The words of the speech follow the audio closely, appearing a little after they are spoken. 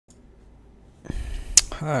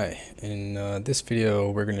Hi, in this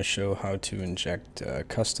video we're going to show how to inject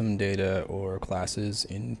custom data or classes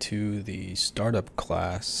into the startup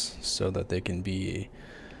class so that they can be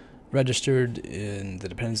registered in the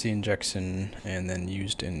dependency injection and then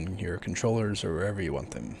used in your controllers or wherever you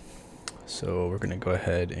want them. So we're going to go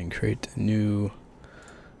ahead and create a new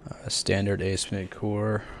standard ASP.NET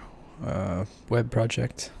Core web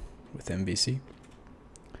project with MVC.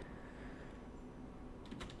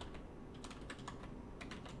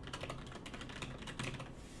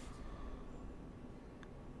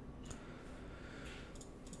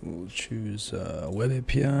 We'll choose Web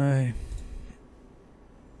API.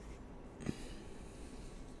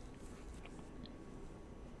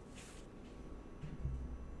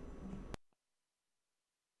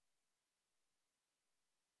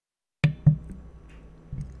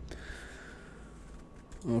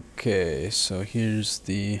 Okay, so here's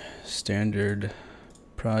the standard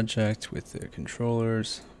project with the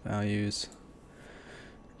controllers, values,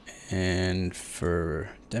 and for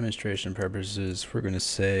demonstration purposes we're going to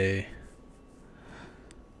say,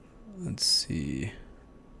 let's see,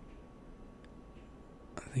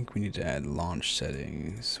 I think we need to add launch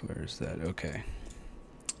settings. Where's that? Okay,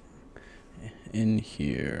 in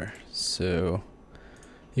here. So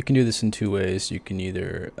you can do this in two ways. You can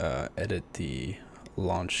either edit the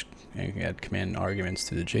launch and you can add command arguments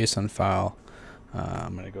to the JSON file.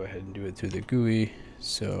 I'm going to go ahead and do it through the GUI.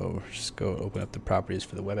 So just go open up the properties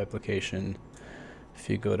for the web application. If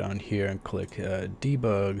you go down here and click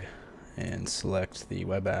debug and select the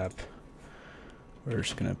web app, we're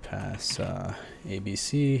just going to pass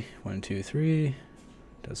ABC 1, 2, 3.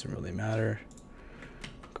 Doesn't really matter.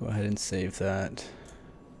 Go ahead and save that.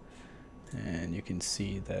 And you can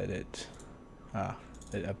see that it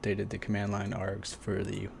updated the command line args for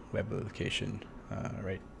the web application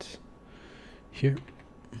right here.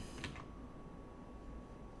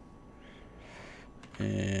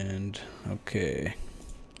 And okay,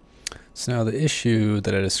 so now the issue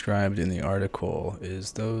that I described in the article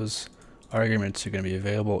is those arguments are going to be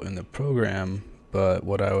available in the program, but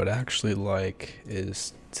what I would actually like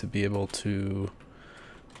is to be able to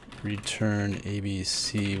return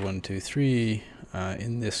ABC123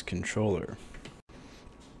 in this controller.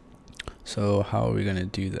 So how are we going to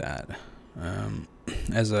do that?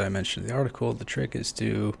 As I mentioned in the article, the trick is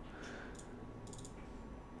to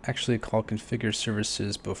actually call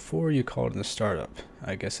ConfigureServices before you call it in the startup.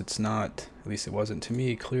 I guess it's not, at least it wasn't to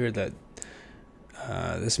me, clear that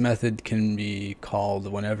this method can be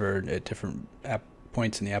called whenever at different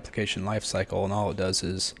points in the application lifecycle, and all it does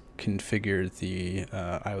is configure the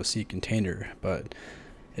IOC container, but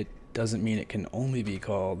it doesn't mean it can only be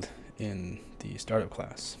called in the startup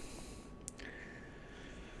class.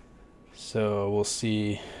 So we'll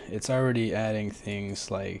see, it's already adding things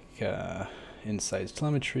like Insights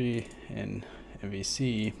telemetry and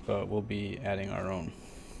MVC, but we'll be adding our own.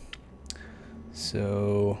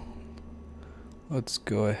 So let's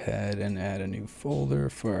go ahead and add a new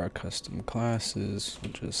folder for our custom classes.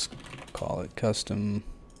 We'll just call it custom,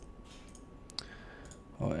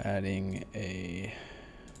 while adding a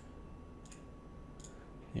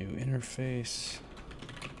new interface.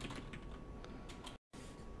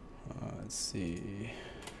 Let's see,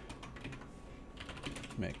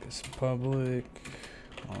 make this public.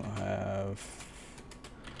 I'll have,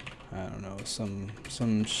 I don't know, some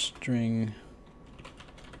string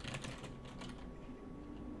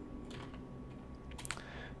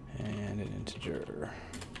and an integer.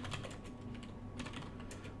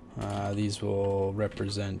 These will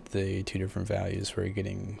represent the two different values we're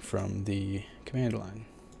getting from the command line.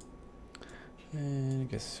 And I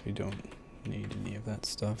guess we don't need any of that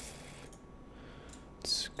stuff.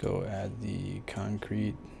 Let's go add the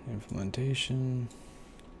concrete implementation.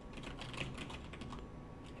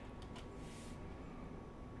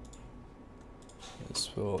 This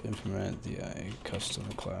will implement the custom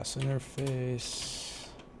class interface.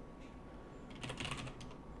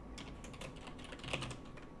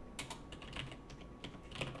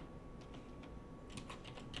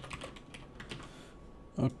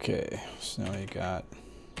 Okay, so now you got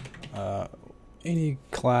any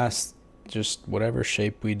class, just whatever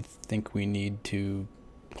shape we think we need to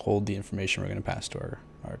hold the information we're going to pass to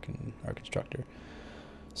our constructor.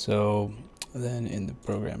 So then in the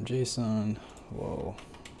program JSON, we'll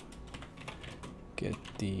get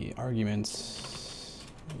the arguments.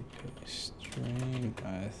 Okay, string,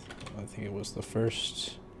 I think it was the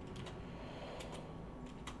first.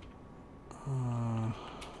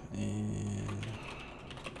 And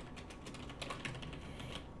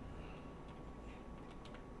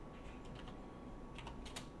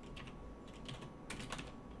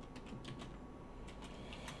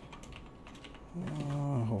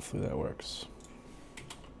Hopefully that works.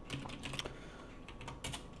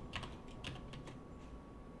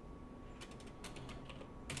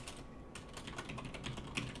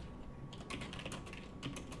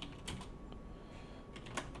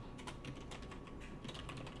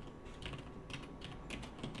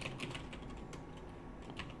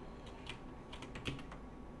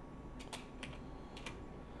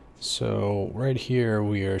 So right here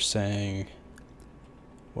we are saying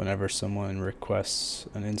whenever someone requests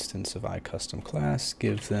an instance of iCustomClass,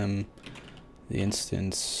 give them the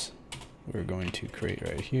instance we're going to create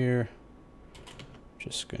right here.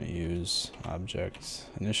 Just going to use object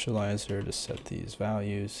initializer to set these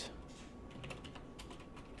values.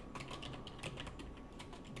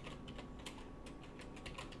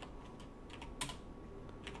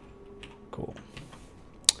 Cool.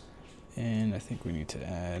 And I think we need to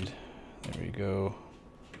add, there we go,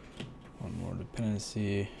 one more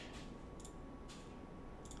dependency.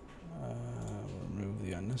 Remove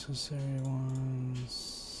the unnecessary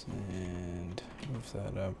ones and move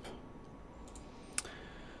that up.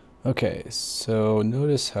 Okay, so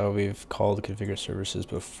notice how we've called ConfigureServices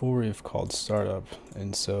before we've called startup.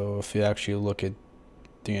 And so if you actually look at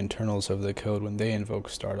the internals of the code when they invoke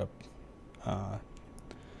startup,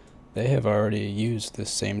 they have already used the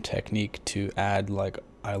same technique to add like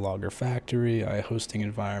iLogger factory, iHosting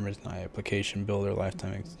environment, and iApplication builder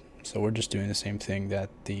lifetime. So we're just doing the same thing that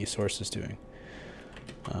the source is doing.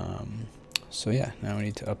 So yeah, now we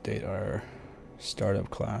need to update our startup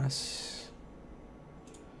class.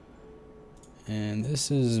 And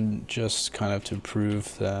this is just kind of to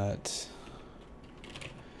prove that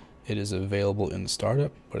it is available in the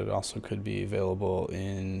startup, but it also could be available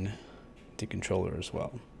in the controller as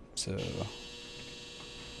well.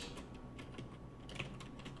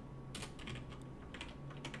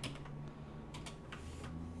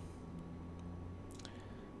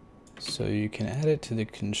 So you can add it to the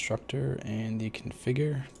constructor and the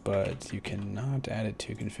configure, but you cannot add it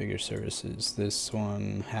to ConfigureServices. This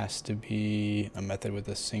one has to be a method with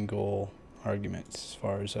a single argument, as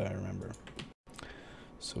far as I remember.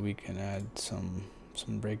 So we can add some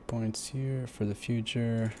breakpoints here for the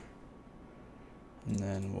future. And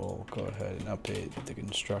then we'll go ahead and update the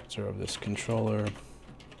constructor of this controller.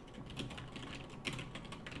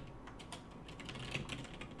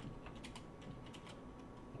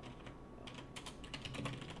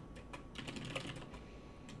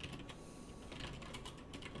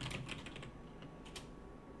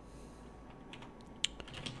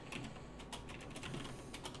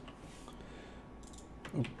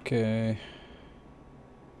 Okay.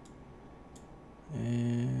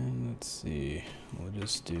 And let's see, we'll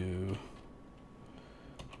just do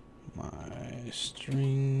my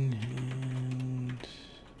string and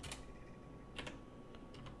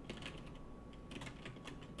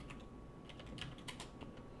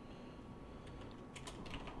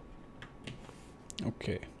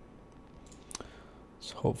okay.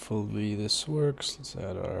 So hopefully this works. Let's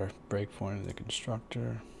add our breakpoint in the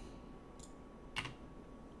constructor.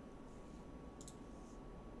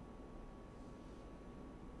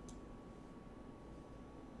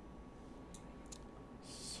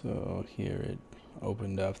 So here it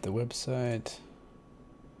opened up the website.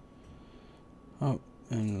 Oh,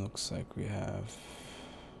 and it looks like we have,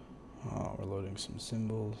 we're loading some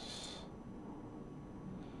symbols.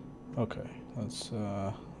 Okay, let's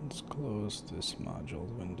close this module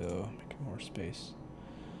window, make it more space.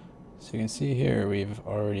 So you can see here we've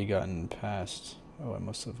already gotten past, oh, I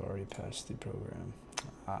must have already passed the program.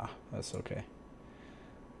 That's okay.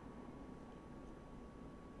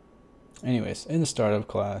 Anyways, in the startup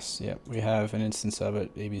class, yep, we have an instance of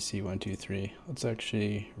it, ABC123. Let's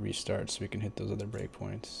actually restart so we can hit those other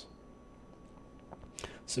breakpoints.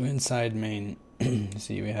 So inside main,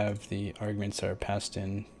 see we have the arguments that are passed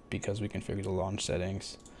in because we configured the launch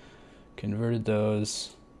settings, converted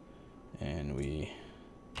those, and we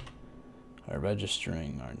are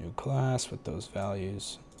registering our new class with those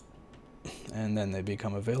values, and then they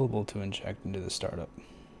become available to inject into the startup.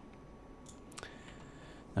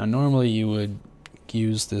 Now normally you would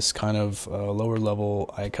use this kind of lower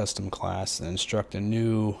level iCustom class and instruct a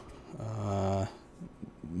new,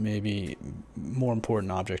 maybe more important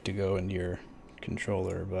object to go into your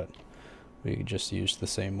controller, but we could just use the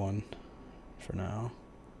same one for now.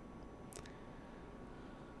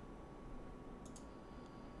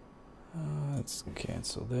 Let's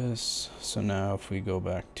cancel this. So now if we go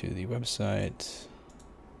back to the website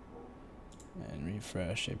and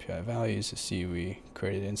refresh API values to see we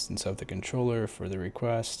created an instance of the controller for the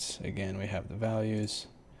request. Again, we have the values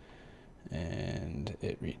and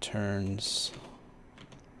it returns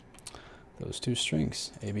those two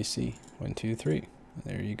strings, ABC, 1, 2, 3.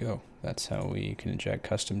 There you go. That's how we can inject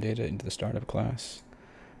custom data into the startup class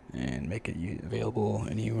and make it available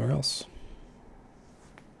anywhere else.